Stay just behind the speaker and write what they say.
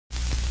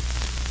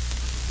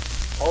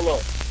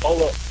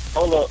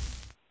hold up.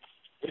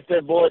 It's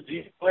that boy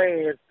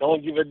G-Planz.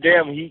 Don't give a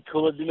damn. He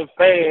cooler than a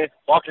fan.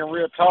 Walking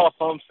real tall,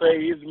 some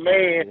say he's a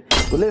man.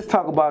 But let's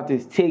talk about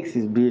this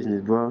Texas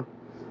business, bro.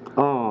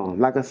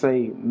 Like I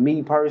say,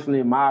 me personally,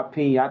 in my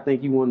opinion, I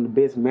think you one of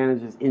the best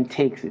managers in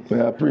Texas.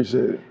 Man, I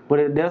appreciate it.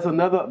 But there's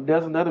another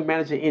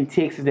manager in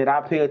Texas that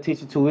I pay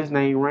attention to. His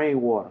name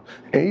Rainwater.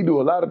 And he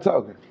do a lot of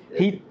talking.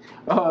 He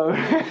do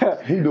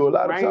a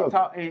lot of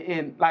talking.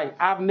 And like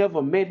I've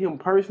never met him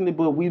personally,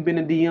 but we've been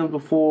in DMs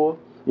before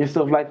and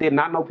stuff like that.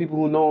 And I know people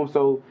who know him,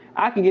 so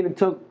I can get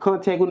into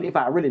contact with him if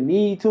I really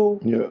need to.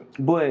 Yeah.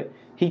 But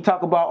he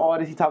talk about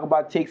artists. He talk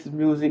about Texas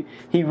music.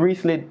 He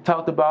recently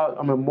talked about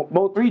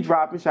Mo3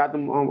 dropping. Shout out to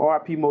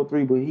RIP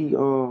Mo3, but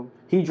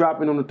he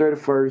dropping on the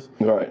 31st.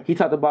 Right. He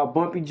talked about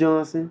Bumpy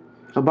Johnson,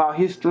 about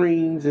his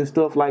streams and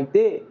stuff like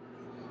that.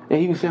 And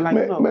he was saying like,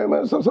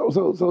 man.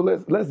 So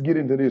let's get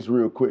into this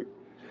real quick.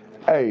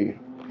 Hey,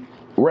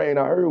 Rain,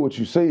 I heard what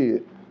you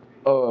said.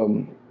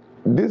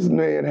 This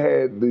man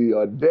had the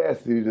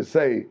audacity to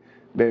say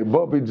that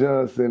Bumpy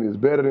Johnson is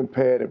better than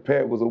Pat, and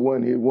Pat was a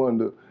one-hit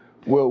wonder.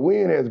 Well,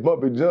 when has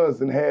Bumpy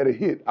Johnson had a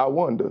hit? I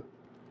wonder.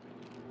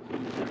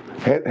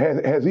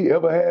 Has he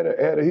ever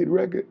had a hit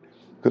record?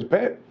 Because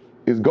Pat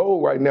is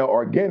gold right now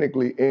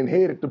organically and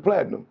headed to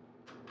platinum.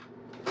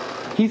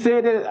 He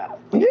said that?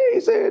 Yeah, he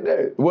said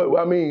that. Well,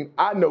 I mean,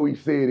 I know he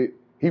said it.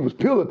 He was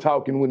pillow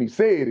talking when he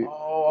said it.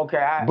 Oh,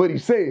 okay. But he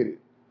said it.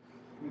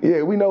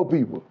 Yeah, we know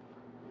people.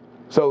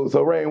 So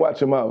Rain,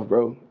 watch your mouth,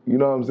 bro. You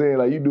know what I'm saying?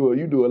 Like you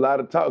do a lot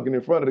of talking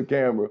in front of the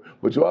camera,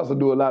 but you also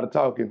do a lot of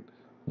talking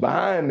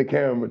behind the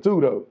camera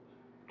too, though.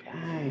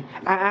 Dang.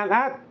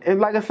 And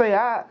like I say,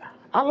 I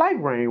like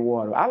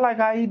Rainwater. I like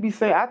how he be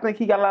saying. I think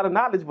he got a lot of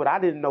knowledge, but I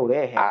didn't know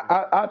that.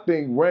 I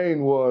think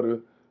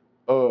Rainwater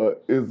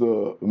is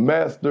a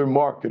master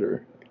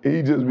marketer.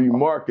 He just be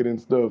marketing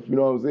stuff. You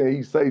know what I'm saying?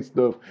 He say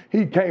stuff.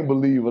 He can't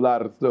believe a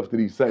lot of the stuff that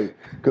he say.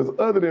 Because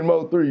other than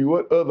Mo3,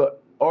 what other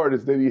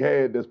artists that he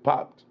had that's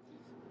popped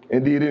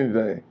and did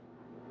anything?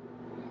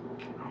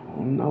 I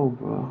don't know,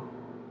 bro.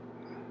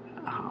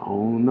 I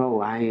don't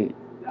know. I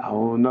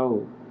don't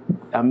know.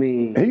 I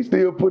mean, he's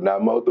still putting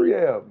out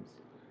Mo3 albums.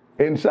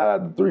 And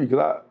shout out to 3,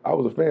 because I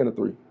was a fan of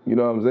 3. You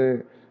know what I'm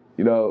saying?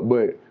 You know,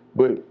 but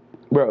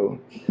bro,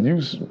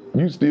 you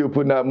still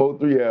putting out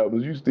Mo3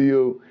 albums.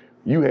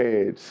 You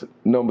had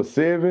number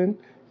 7,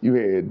 you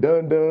had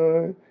Dun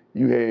Dun,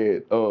 you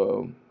had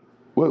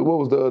what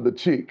was the other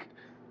chick?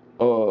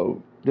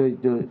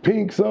 The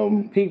Pink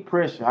something? Pink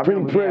Pressure.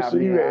 Pink Pressure.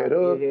 You had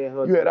all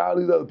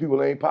these other people.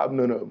 They ain't popping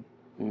none of them.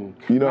 You know what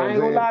I'm saying? I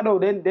ain't gonna lie though,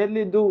 that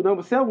little dude,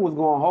 number 7 was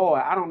going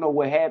hard. I don't know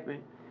what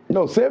happened.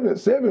 No, 7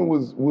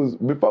 was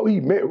before he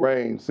met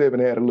Rain. 7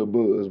 had a little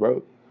buzz,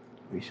 bro.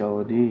 We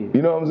sure did.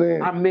 You know what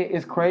I'm saying?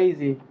 It's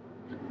crazy.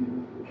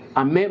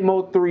 I met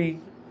Mo3.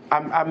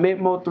 I met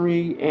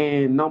Mo3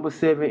 and number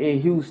 7 in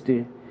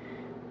Houston.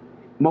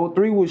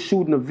 Mo3 was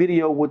shooting a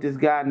video with this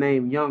guy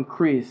named Young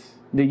Chris,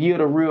 the Year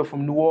the Real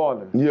from New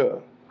Orleans. Yeah.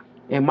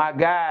 And my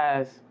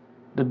guys,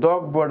 the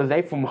Dark Brothers,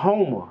 they from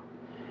Homer.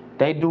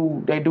 They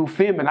do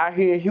filming out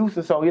here in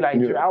Houston. So he like,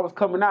 I was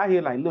coming out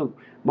here like, look,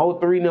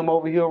 Mo3 and them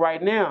over here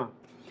right now.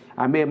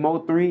 I met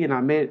Mo3 and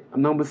I met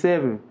number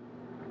 7.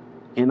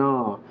 And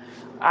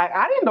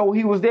I didn't know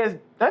he was there.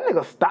 That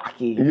nigga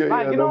stocky.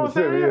 Yeah, you know what I'm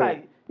saying? 7, yeah.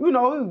 Like, you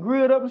know, he was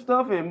grilled up and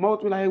stuff, and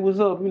Mo3 like, hey, what's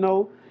up, you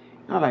know?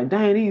 And I was like,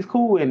 dang, he's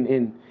cool.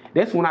 And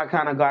that's when I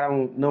kind of got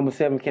on number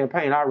 7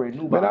 campaign. I already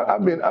knew about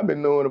it. I've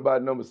been knowing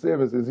about number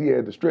 7 since he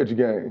had the stretch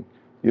gang.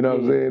 You know what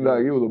I'm saying?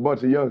 Like, it was a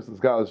bunch of youngsters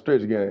called the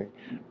stretch gang.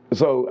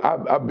 So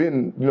I've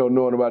been,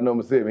 knowing about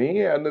number 7. He ain't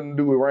had nothing to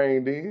do with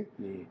Rain then.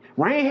 Yeah.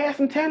 Rain had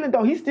some talent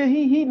though.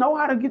 He know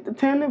how to get the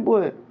talent,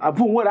 but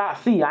from what I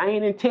see, I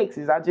ain't in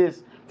Texas. I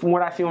just from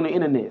what I see on the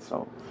internet.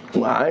 So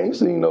well, I ain't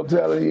seen no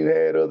talent he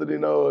had other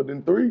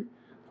than 3.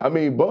 I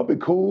mean, Bumpy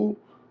cool,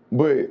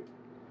 but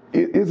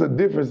it's a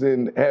difference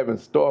in having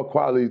star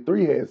quality.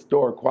 3 had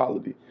star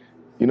quality.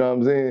 You know what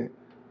I'm saying?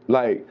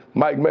 Like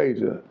Mike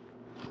Major,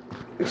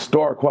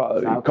 star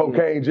quality.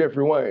 Cocaine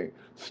Jeffrey Wayne,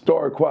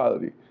 star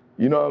quality.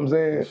 You know what I'm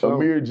saying? Sure.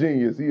 Amir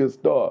Genius, he a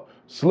star.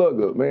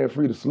 Slugger, man,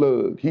 free the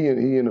slug. He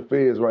in the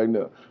feds right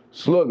now.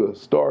 Slugger,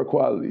 star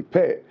quality.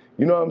 Pat,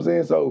 you know what I'm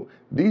saying? So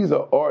these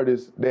are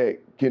artists that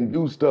can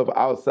do stuff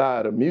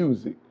outside of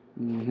music.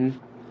 Mm-hmm.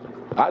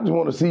 I just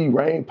want to see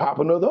Rain pop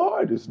another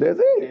artist. That's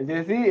it.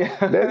 That's it.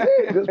 That's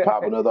it. Just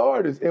pop another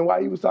artist. And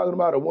while he was talking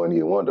about a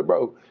one-hit wonder,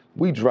 bro,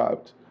 we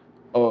dropped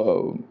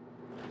Rodeo.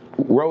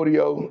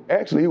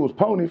 Actually, it was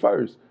Pony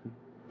first.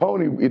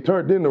 Pony, it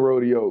turned into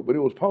Rodeo, but it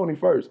was Pony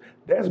first.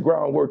 That's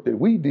groundwork that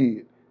we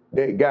did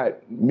that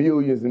got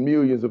millions and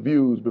millions of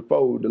views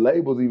before the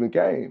labels even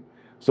came.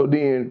 So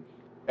then,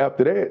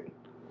 after that,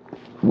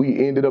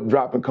 we ended up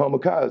dropping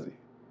Kamikaze.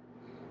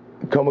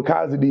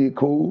 Kamikaze did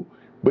cool,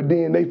 but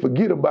then they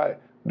forget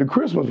about the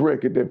Christmas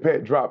record that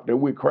Pat dropped that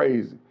went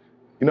crazy.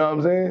 You know what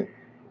I'm saying?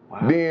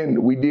 Wow.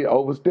 Then we did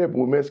Overstepping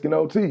with Mexican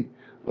OT.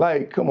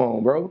 Like, come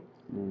on, bro.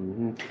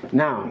 Mm-hmm.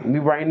 Now, let me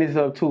bring this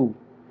up too.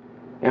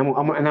 And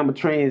I'm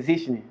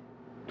transitioning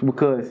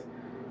because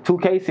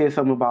 2K said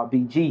something about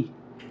BG.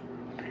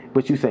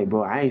 But you say,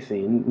 bro, I ain't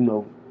saying, you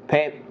know,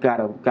 Pat got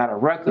a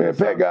record. Man,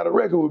 Pat got a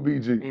record with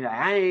BG. And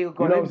I ain't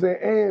gonna. You know what I'm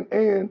saying?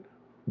 And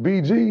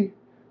BG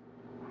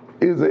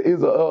is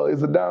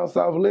a down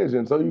south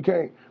legend. So you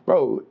can't,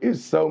 bro.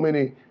 It's so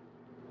many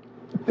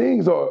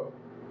things are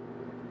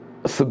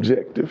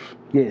subjective.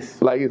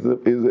 Yes. Like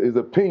it's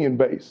opinion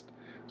based.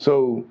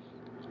 So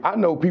I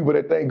know people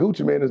that think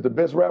Gucci Mane is the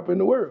best rapper in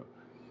the world.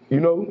 You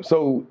know,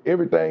 so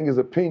everything is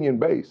opinion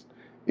based.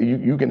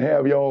 You can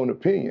have your own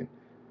opinion.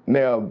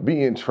 Now,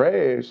 being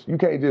trash, you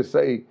can't just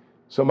say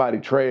somebody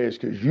trash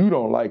because you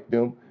don't like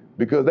them,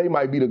 because they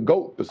might be the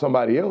GOAT to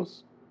somebody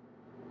else.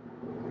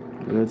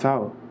 Good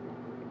talk.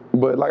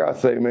 But like I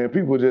say, man,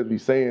 people just be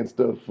saying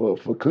stuff for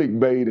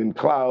clickbait and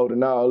cloud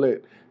and all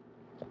that.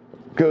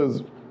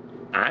 Because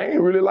I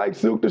ain't really like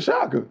Silk the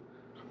Shocker.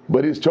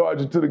 But his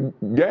Charger to the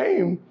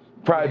Game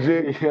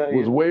project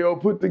was well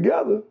put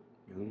together.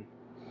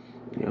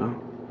 Yeah.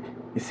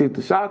 And Silk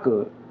the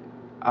Shocker,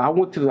 I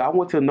went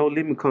to a No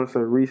Limit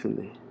concert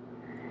recently.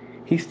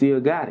 He still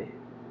got it.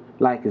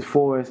 Like as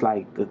far as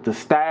like the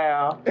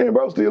style. And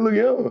bro still look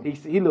young.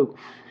 He look,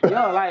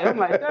 like I'm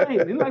like,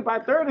 dang, he like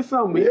about 30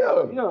 something.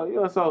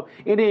 Yeah. So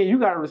and then you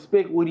gotta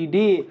respect what he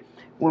did.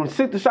 When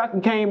Silk the Shocker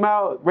came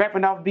out,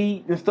 rapping off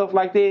beat and stuff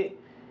like that,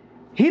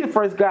 he the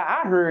first guy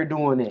I heard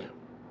doing that.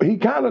 He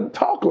kind of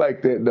talk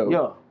like that though.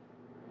 Yeah.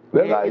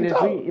 That's how he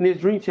talk. In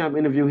his Dream Champ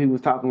interview, he was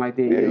talking like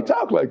that. Yeah, he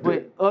talk like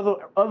that.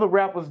 But other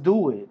rappers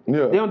do it.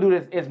 Yeah. They don't do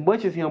this as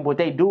much as him, but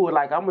they do it.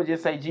 Like I'm gonna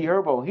just say G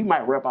Herbo, he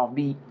might rap off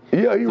beat.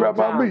 Yeah, he rap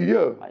off beat.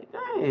 Yeah. Like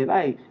dang,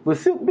 like but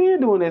Silk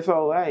been doing that,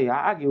 so hey,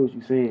 I get what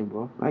you're saying,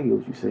 bro. I get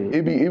what you're saying.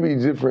 It be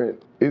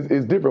different.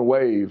 It's different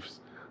waves.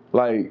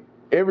 Like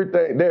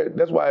everything.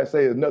 That's why I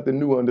say there's nothing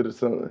new under the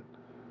sun.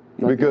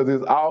 Because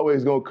it's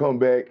always gonna come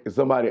back, and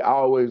somebody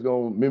always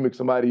gonna mimic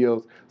somebody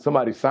else.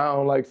 Somebody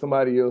sound like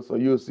somebody else, so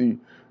you'll see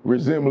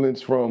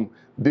resemblance from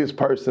this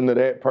person to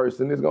that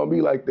person. It's gonna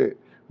be like that.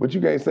 But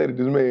you can't say that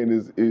this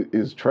man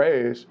is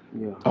trash.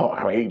 Yeah. Oh,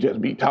 I ain't just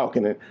be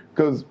talking it.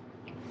 Because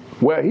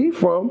where he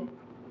from,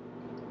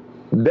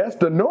 that's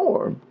the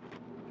norm.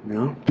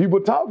 Yeah. People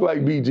talk like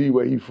BG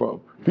where he from.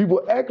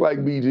 People act like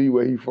BG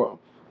where he from.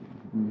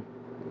 Mm-hmm.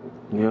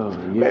 Yeah.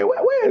 Man,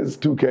 where is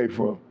 2K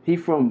from? He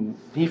from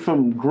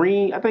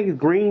I think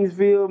it's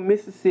Greensville,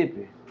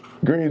 Mississippi.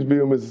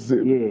 Greensville,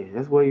 Mississippi. Yeah,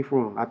 that's where he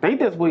from. I think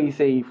that's where he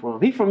say he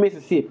from. He from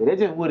Mississippi. That's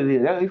just what it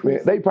is.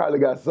 Man, they probably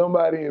got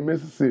somebody in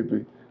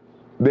Mississippi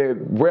that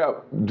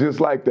rap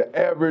just like the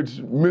average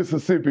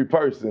Mississippi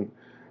person,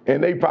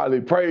 and they probably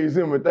praise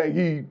him and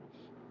think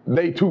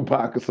they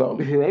Tupac or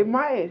something. They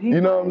might. You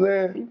know what I'm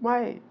saying? He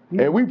might.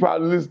 And we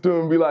probably listen to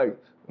him and be like,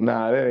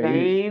 nah, that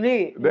ain't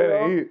it.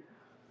 That ain't it.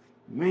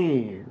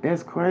 Man,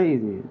 that's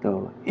crazy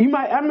though. You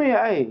might, I mean,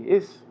 hey,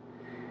 it's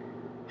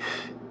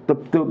the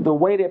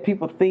way that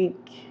people think,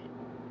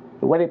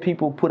 the way that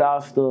people put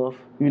out stuff.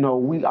 You know,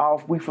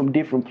 we from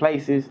different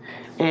places,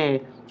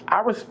 and I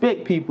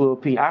respect people's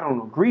opinion. I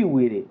don't agree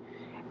with it,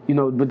 you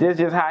know, but that's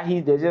just how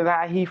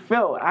he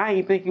felt. I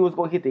ain't think he was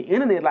gonna hit the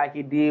internet like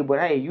it did, but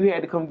hey, you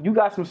had to come. You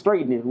got some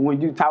straightening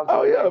when you talk to him.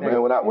 Oh yeah, man.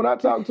 When I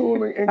talked to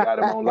him and got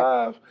him on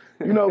live,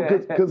 you know,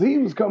 because he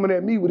was coming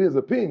at me with his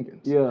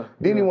opinions. Yeah.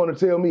 Then he want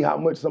to tell me how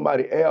much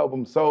somebody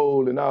album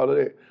sold and all of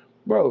that.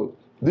 Bro,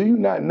 do you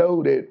not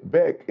know that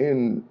back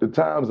in the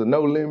times of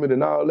No Limit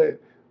and all that,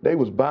 they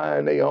was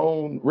buying their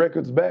own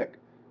records back?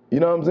 You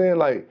know what I'm saying?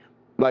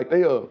 Like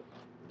they'll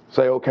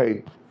say,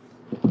 okay,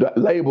 the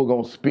label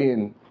gonna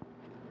spend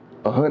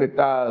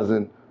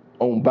 $100,000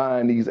 on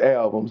buying these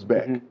albums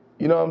back. Mm-hmm.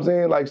 You know what I'm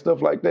saying? Like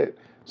stuff like that.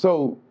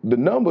 So the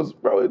numbers,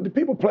 bro, the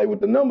people play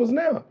with the numbers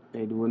now.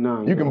 They do it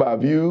now. You can buy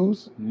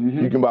views,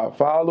 you can buy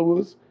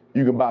followers,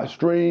 you can buy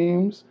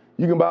streams,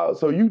 you can buy,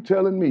 so you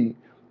telling me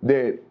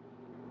that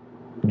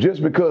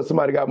just because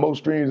somebody got more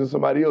streams than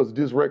somebody else,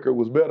 this record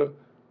was better,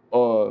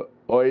 or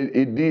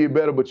it did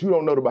better, but you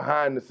don't know the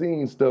behind the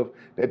scenes stuff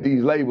that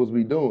these labels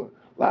be doing.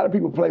 A lot of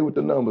people play with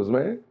the numbers,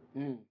 man.